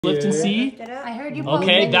Lift and see. I heard you.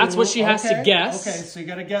 Okay, that's what she has to guess. Okay, so you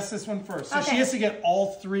got to guess this one first. So Okay. she has to get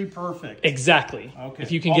all three perfect. Exactly. Okay.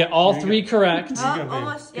 If you can get all three correct, Here you go, babe.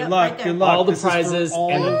 Almost. Good Yep, luck. right there. Good luck. all the This is for prizes all-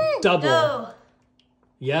 and a double. No.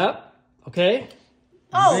 Yep. Okay.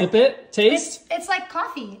 Oh, Sip it. Taste. it's like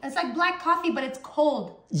coffee. It's like black coffee, but it's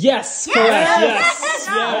cold. Yes. Correct. Yes.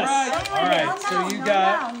 All Yes. right. All right. So you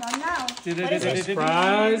got.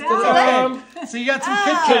 Surprise. Okay. So you got some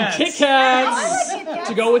Kit Kats. Kit Kats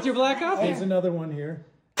to go with your black coffee. There's another one here.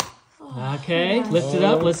 Okay. Lift it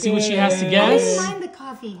up. Let's see what she has to I guess. didn't mind the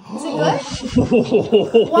coffee. Is it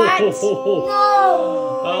good? What? No.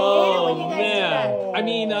 Oh man. I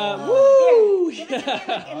mean, woo. All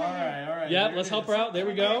right. All right. Yep. Let's help her out. There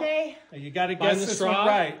we go. Okay. You got to Find guess the this straw. one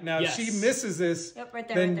right. Now, Yes. if she misses this, Yep, right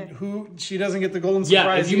there, then right there. she doesn't get the golden surprise.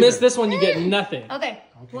 Yeah. If you either. miss this one, you get nothing. Okay.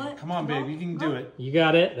 Okay, What? come on, babe. You can do it. You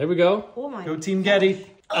got it. There we go. Oh my. Go Team Getty.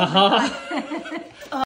 Uh huh.